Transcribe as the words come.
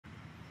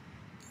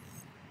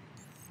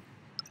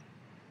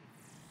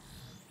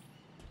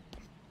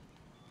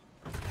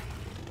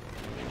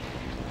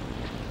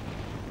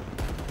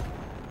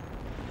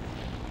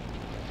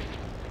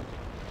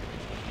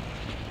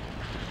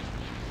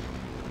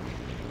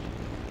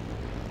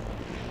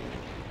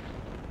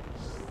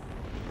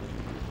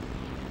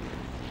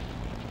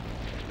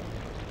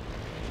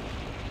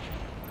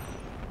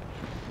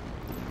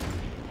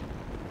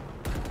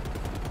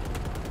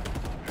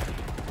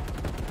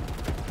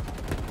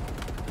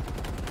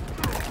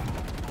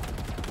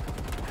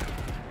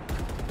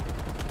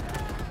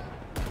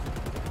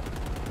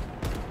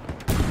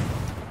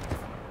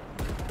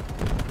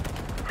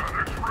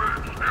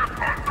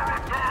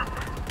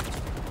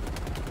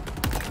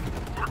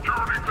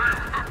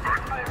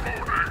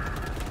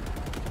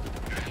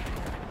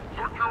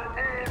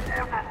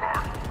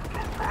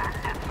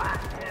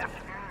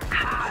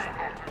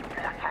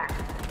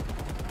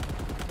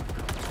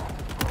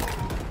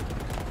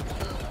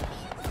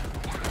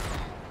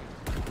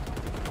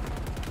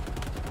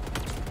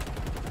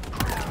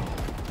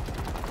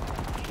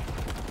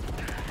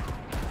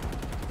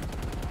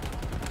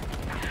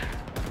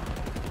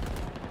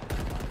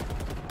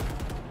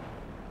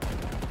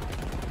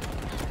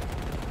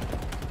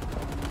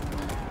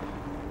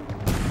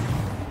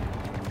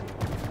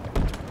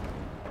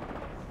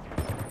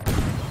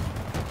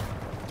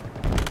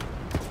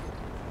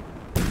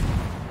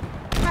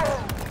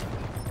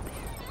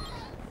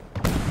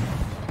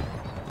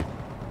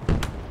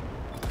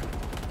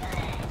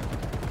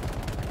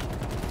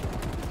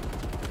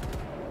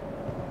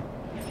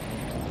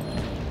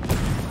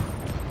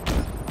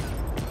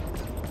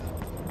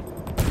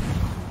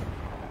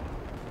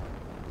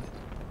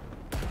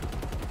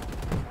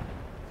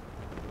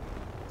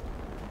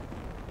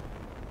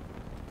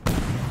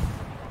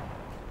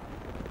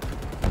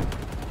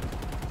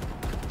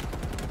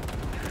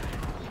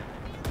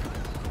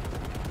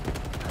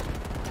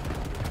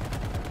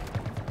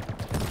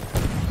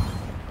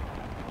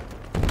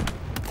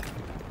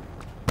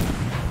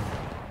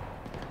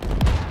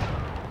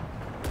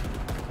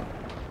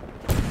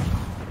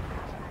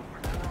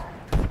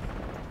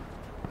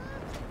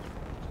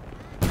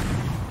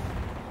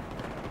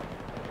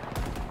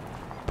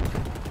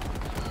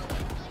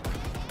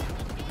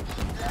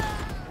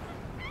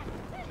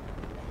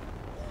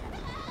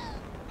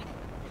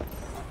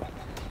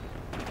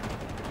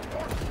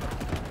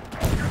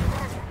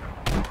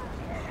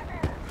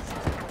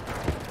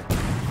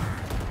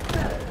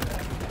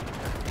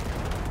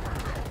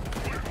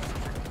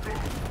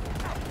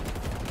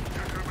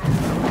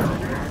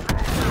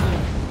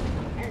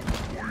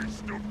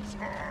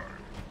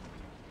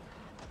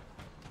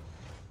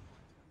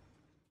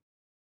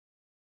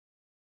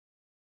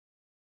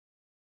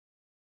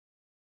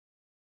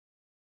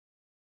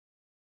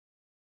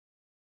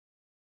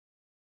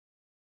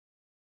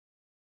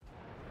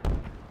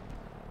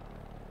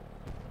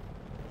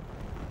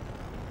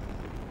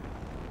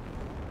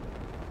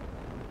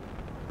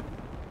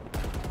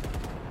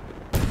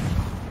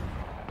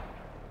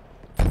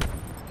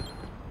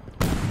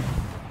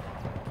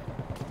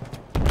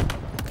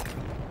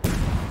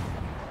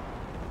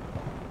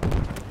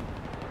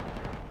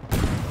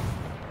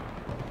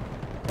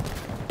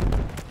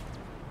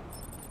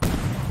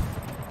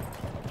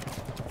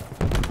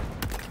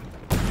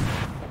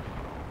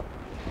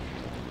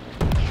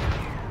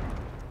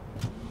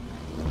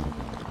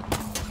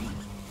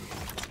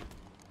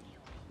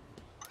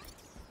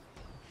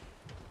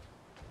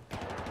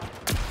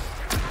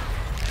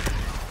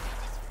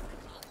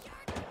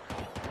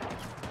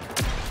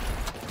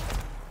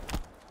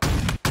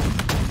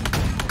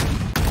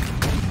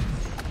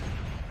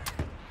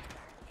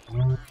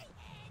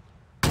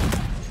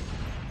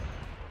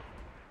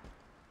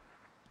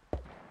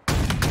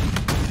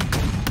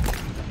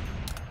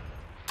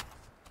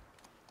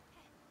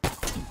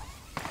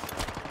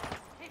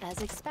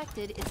As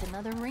expected, it's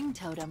another ring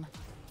totem.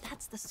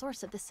 That's the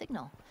source of the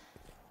signal.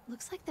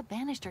 Looks like the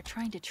Banished are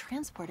trying to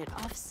transport it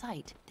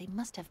off-site. They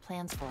must have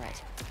plans for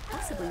it.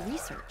 Possibly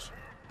research.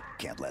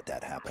 Can't let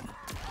that happen.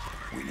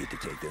 We need to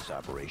take this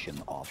operation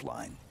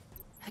offline.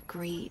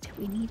 Agreed.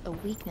 We need a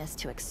weakness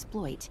to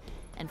exploit.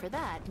 And for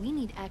that, we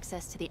need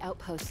access to the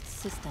outpost's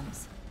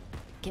systems.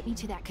 Get me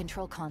to that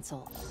control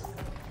console.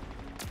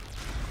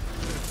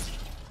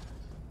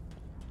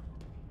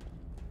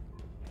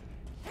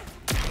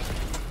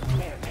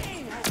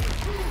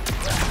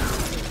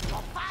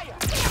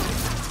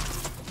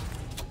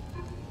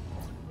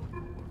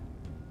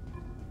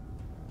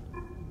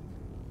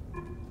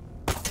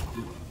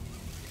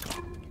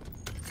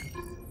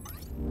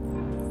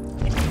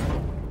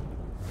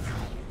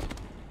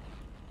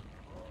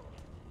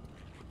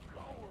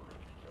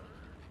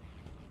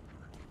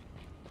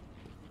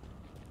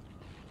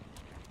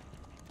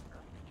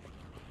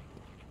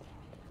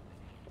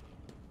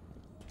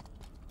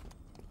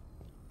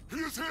 He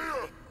is here!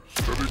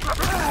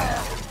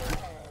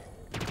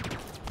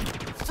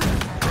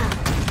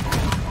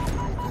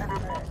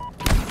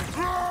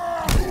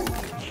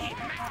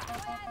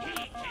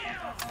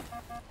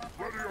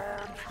 Ready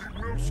arms, he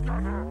will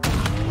scatter!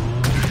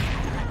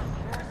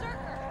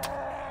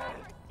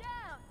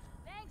 Down!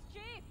 Thanks,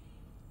 Chief!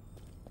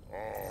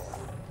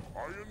 I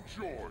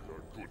enjoy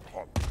a good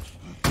hunt.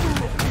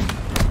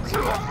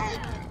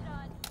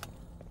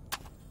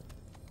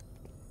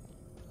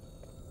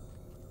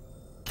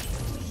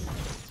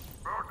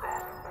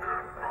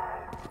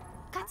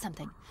 Got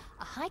something.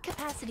 A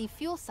high-capacity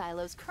fuel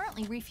silo's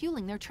currently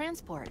refueling their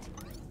transport.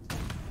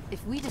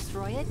 If we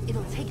destroy it,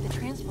 it'll take the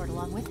transport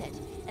along with it,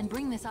 and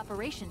bring this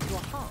operation to a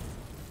halt.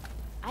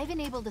 I've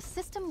enabled a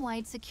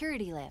system-wide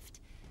security lift.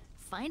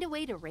 Find a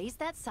way to raise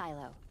that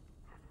silo.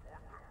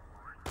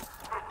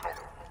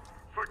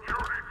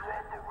 Security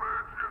throughout the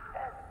ridge is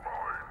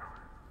offline.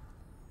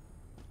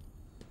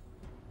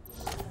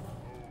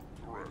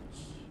 No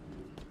threats.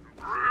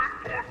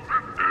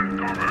 Reinforcements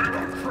incoming!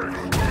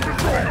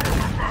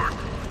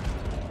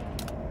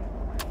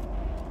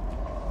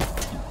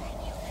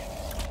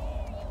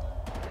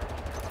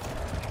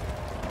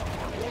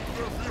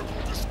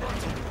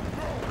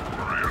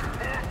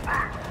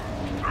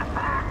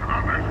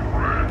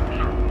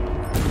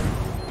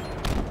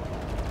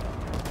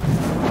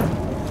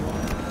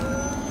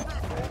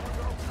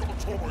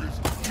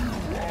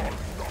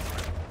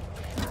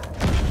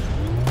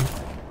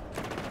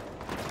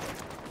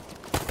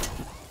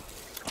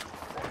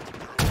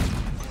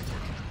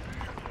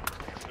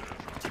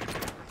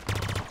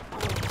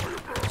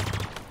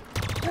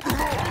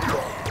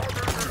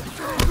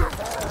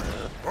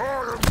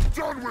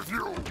 With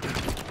you!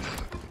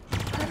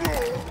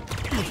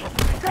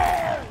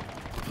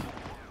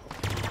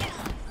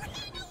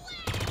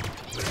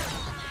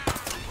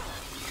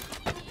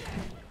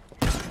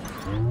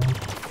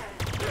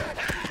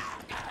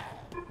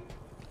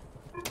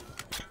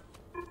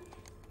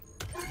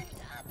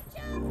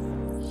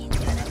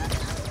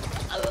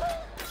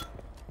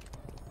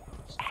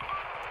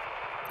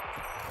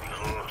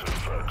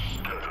 Artifacts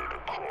scattered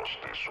across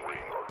this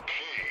ring are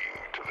key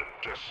to the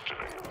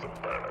destiny of the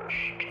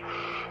Banished.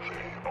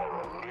 They are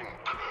a link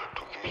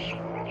to this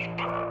world's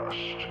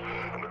past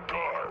and a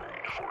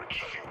guide for its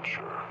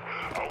future.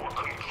 Our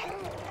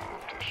control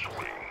of this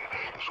ring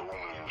is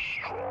only as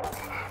strong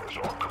as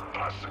our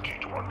capacity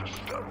to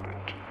understand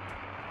it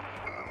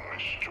and the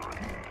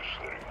mysteries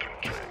that it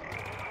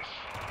contains.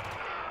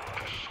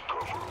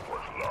 Discover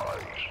what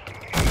lies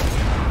beneath.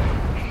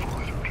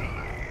 Further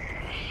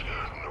delays,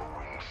 no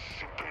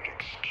insipid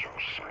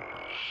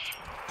excuses.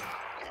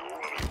 The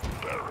only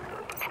barrier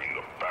between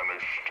the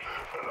Banished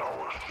and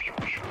our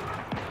future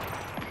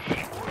is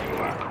your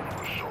lack of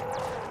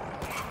resolve.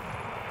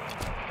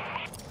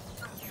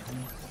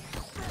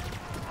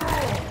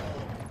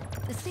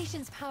 The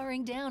station's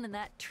powering down and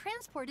that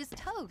transport is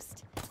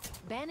toast.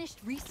 Banished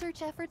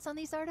research efforts on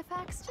these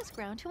artifacts just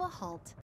ground to a halt.